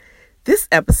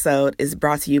episode is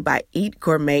brought to you by Eat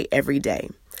Gourmet Every Day,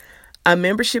 a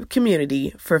membership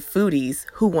community for foodies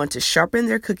who want to sharpen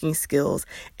their cooking skills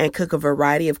and cook a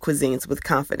variety of cuisines with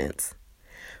confidence.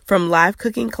 From live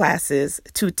cooking classes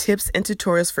to tips and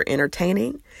tutorials for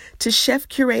entertaining, to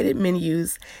chef-curated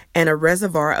menus and a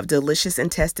reservoir of delicious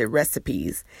and tested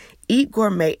recipes, Eat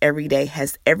Gourmet Every Day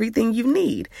has everything you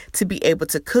need to be able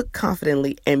to cook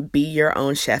confidently and be your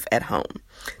own chef at home.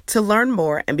 To learn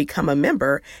more and become a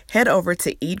member, head over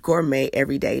to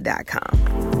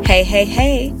eatgourmeteveryday.com.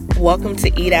 Hey, welcome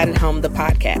to Eat Out at Home, the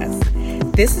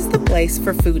podcast. This is the place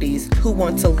for foodies who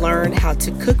want to learn how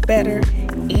to cook better,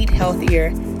 eat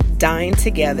healthier, dine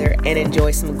together, and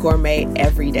enjoy some gourmet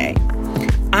every day.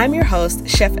 I'm your host,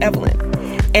 Chef Evelyn,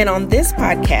 and on this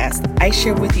podcast, I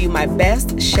share with you my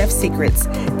best chef secrets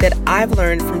that I've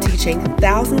learned from teaching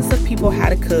thousands of people how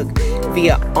to cook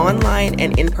via online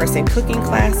and in-person cooking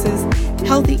classes,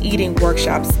 healthy eating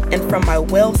workshops, and from my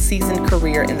well-seasoned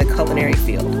career in the culinary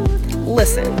field.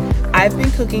 Listen, I've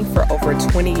been cooking for over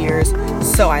 20 years,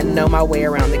 so I know my way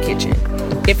around the kitchen.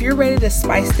 If you're ready to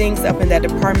spice things up in that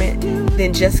department,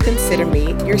 then just consider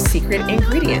me your secret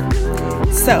ingredient.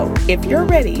 So, if you're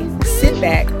ready, sit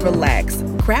back, relax,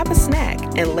 grab a snack,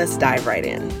 and let's dive right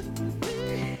in.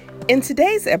 In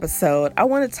today's episode, I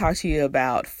want to talk to you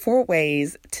about 4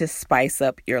 ways to spice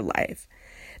up your life.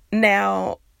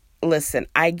 Now, listen,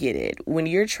 I get it. When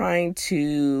you're trying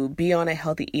to be on a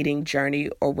healthy eating journey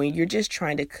or when you're just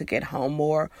trying to cook at home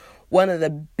more, one of the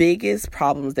biggest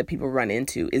problems that people run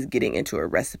into is getting into a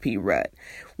recipe rut.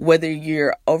 Whether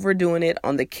you're overdoing it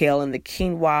on the kale and the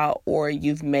quinoa, or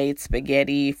you've made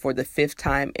spaghetti for the 5th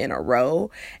time in a row,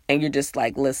 and you're just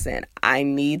like, listen, I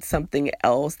need something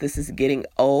else. This is getting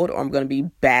old, or I'm going to be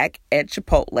back at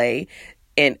Chipotle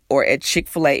or at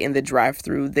Chick-fil-A in the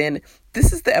drive-thru, then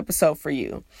this is the episode for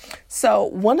you. So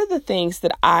one of the things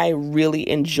that I really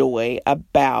enjoy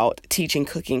about teaching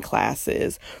cooking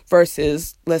classes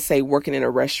versus, let's say, working in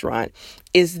a restaurant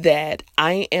is that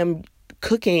I am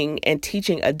cooking and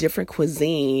teaching a different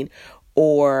cuisine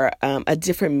or a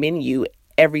different menu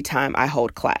every time I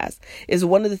hold class. Is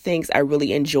one of the things I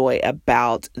really enjoy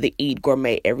about the Eat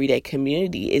Gourmet Everyday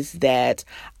community is that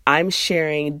I'm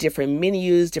sharing different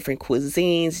menus, different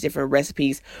cuisines, different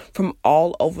recipes from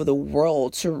all over the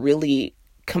world to really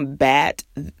combat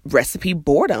recipe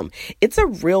boredom. It's a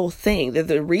real thing.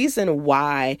 The reason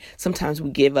why sometimes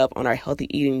we give up on our healthy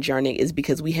eating journey is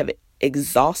because we have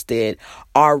exhausted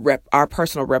our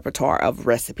personal repertoire of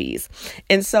recipes.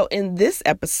 And so in this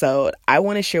episode, I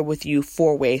want to share with you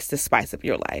 4 ways to spice up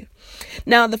your life.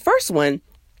 Now, the first one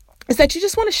is that you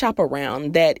just want to shop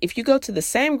around, that if you go to the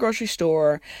same grocery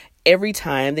store every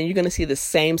time, then you're going to see the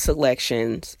same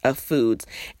selections of foods.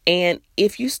 And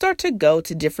if you start to go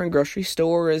to different grocery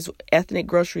stores, ethnic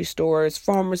grocery stores,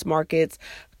 farmers markets,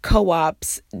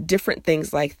 co-ops, different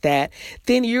things like that,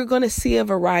 then you're going to see a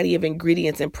variety of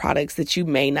ingredients and products that you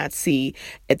may not see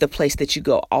at the place that you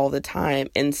go all the time.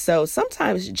 And so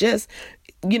sometimes just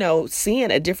seeing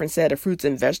a different set of fruits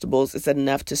and vegetables is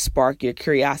enough to spark your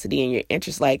curiosity and your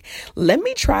interest. Like, let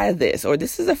me try this, or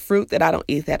this is a fruit that I don't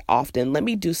eat that often. Let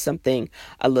me do something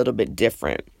a little bit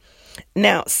different.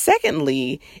 Now,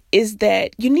 secondly, is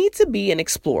that you need to be an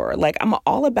explorer. Like, I'm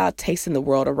all about tasting the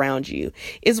world around you.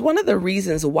 Is one of the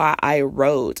reasons why I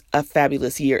wrote A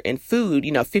Fabulous Year in Food,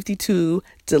 52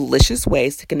 delicious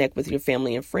ways to connect with your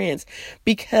family and friends.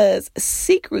 Because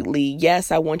secretly,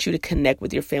 yes, I want you to connect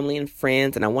with your family and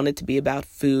friends, and I want it to be about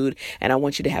food, and I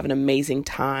want you to have an amazing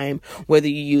time, whether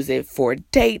you use it for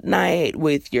date night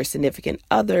with your significant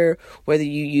other, whether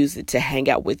you use it to hang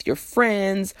out with your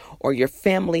friends or your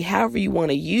family, however you want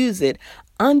to use it.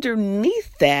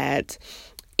 Underneath that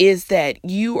is that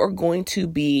you are going to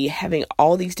be having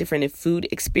all these different food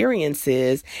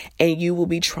experiences, and you will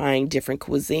be trying different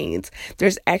cuisines.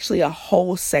 There's actually a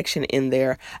whole section in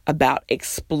there about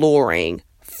exploring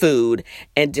food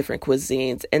and different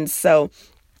cuisines. And so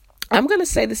I'm going to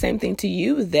say the same thing to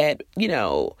you, that,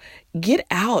 get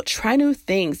out, try new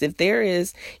things. If there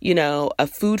is, a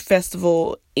food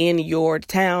festival in your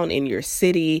town, in your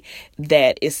city,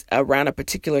 that is around a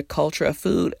particular culture of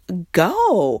food,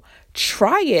 go.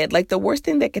 Try it. Like, the worst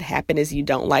thing that could happen is you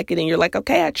don't like it and you're like,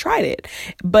 okay, I tried it,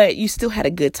 but you still had a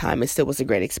good time. It still was a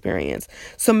great experience.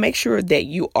 So make sure that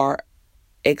you are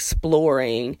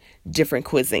exploring different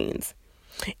cuisines.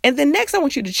 And then next, I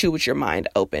want you to chew with your mind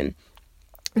open,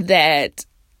 that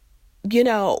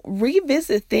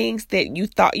revisit things that you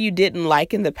thought you didn't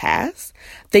like in the past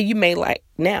that you may like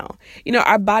now.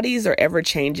 Our bodies are ever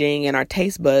changing and our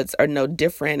taste buds are no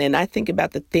different. And I think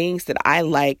about the things that I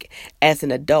like as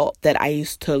an adult that I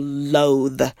used to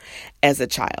loathe as a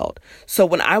child. So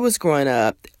when I was growing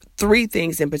up, 3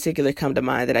 things in particular come to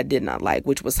mind that I did not like,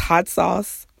 which was hot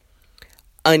sauce,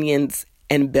 onions,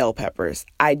 and bell peppers.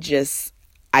 I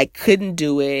couldn't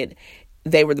do it.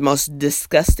 They were the most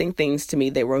disgusting things to me.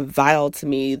 They were vile to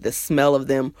me. The smell of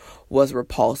them was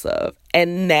repulsive.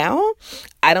 And now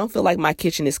I don't feel like my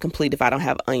kitchen is complete if I don't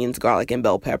have onions, garlic, and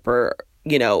bell pepper,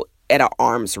 at our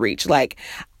arm's reach. Like,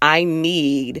 I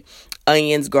need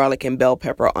onions, garlic, and bell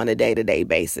pepper on a day-to-day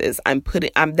basis. I'm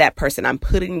that person. I'm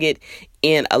putting it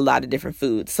in a lot of different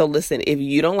foods. So listen, if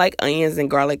you don't like onions and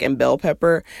garlic and bell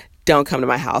pepper, don't come to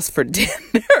my house for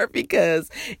dinner because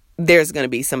there's going to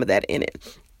be some of that in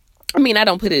it. I mean, I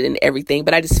don't put it in everything,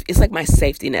 but it's like my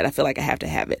safety net. I feel like I have to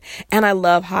have it. And I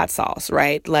love hot sauce,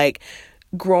 right? Like,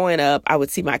 growing up, I would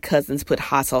see my cousins put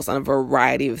hot sauce on a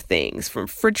variety of things, from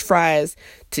French fries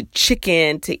to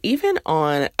chicken to even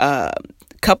on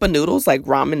cup of noodles, like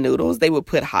ramen noodles. They would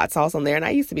put hot sauce on there. And I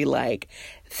used to be like,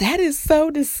 that is so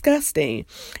disgusting.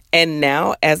 And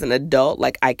now as an adult,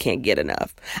 like, I can't get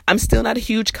enough. I'm still not a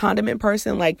huge condiment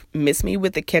person, like, miss me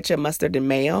with the ketchup, mustard, and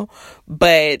mayo,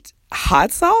 but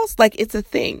hot sauce, like, it's a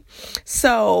thing.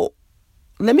 So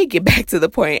let me get back to the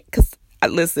point, because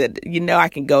listen, I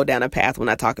can go down a path when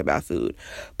I talk about food,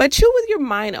 but chew with your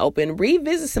mind open,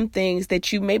 revisit some things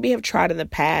that you maybe have tried in the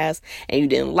past and you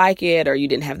didn't like it, or you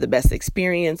didn't have the best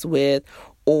experience with,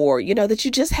 or, that you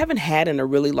just haven't had in a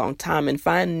really long time, and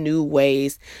find new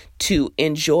ways to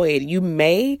enjoy it. You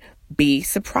may be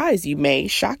surprised. You may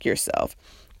shock yourself.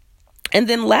 And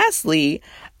then lastly,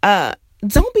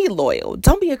 don't be loyal.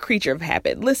 Don't be a creature of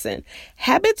habit. Listen,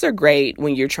 habits are great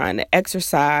when you're trying to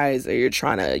exercise or you're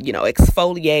trying to,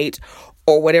 exfoliate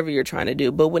or whatever you're trying to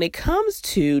do. But when it comes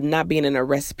to not being in a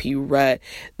recipe rut,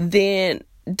 then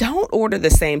don't order the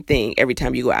same thing every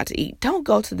time you go out to eat. Don't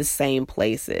go to the same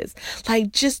places.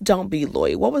 Like, just don't be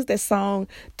loyal. What was that song?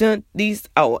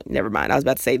 Never mind. I was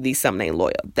about to say these something ain't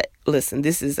loyal. Listen,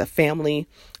 this is a family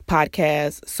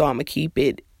podcast, so I'm going to keep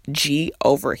it G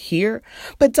over here,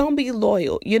 but don't be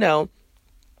loyal.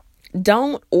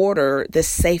 Don't order the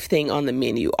safe thing on the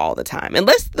menu all the time.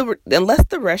 Unless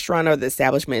the restaurant or the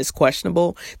establishment is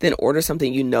questionable, then order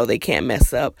something they can't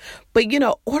mess up. But,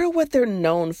 order what they're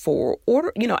known for.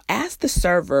 Ask the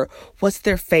server what's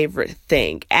their favorite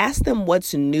thing. Ask them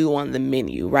what's new on the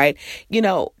menu, right?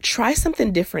 Try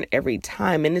something different every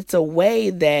time. And it's a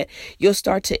way that you'll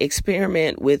start to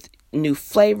experiment with new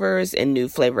flavors and new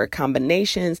flavor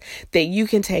combinations that you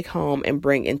can take home and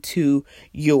bring into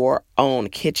your own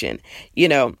kitchen.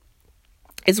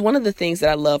 It's one of the things that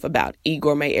I love about Eat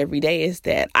Gourmet every day is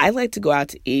that I like to go out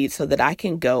to eat so that I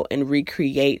can go and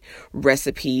recreate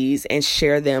recipes and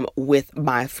share them with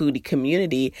my foodie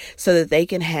community so that they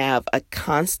can have a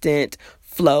constant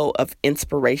flow of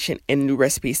inspiration and new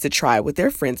recipes to try with their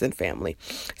friends and family.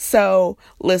 So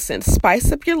listen,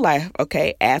 spice up your life,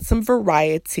 okay? Add some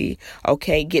variety,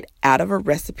 okay? Get out of a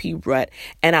recipe rut.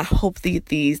 And I hope that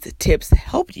these tips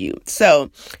help you.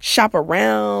 So shop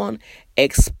around,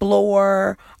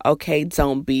 explore, okay?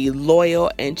 Don't be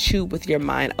loyal, and chew with your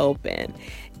mind open.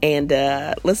 And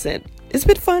listen, it's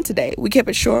been fun today. We kept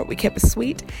it short, we kept it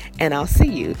sweet, and I'll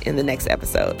see you in the next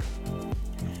episode.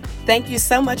 Thank you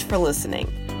so much for listening.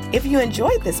 If you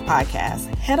enjoyed this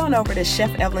podcast, head on over to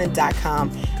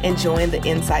ChefEvelyn.com and join the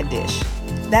Inside Dish.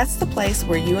 That's the place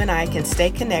where you and I can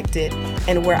stay connected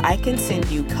and where I can send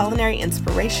you culinary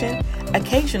inspiration,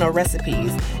 occasional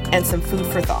recipes, and some food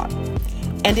for thought.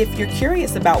 And if you're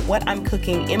curious about what I'm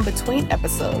cooking in between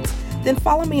episodes, then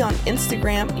follow me on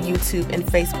Instagram, YouTube, and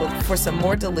Facebook for some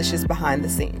more delicious behind the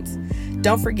scenes.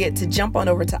 Don't forget to jump on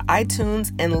over to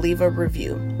iTunes and leave a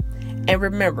review. And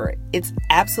remember, it's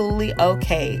absolutely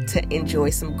okay to enjoy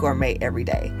some gourmet every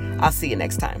day. I'll see you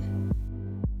next time.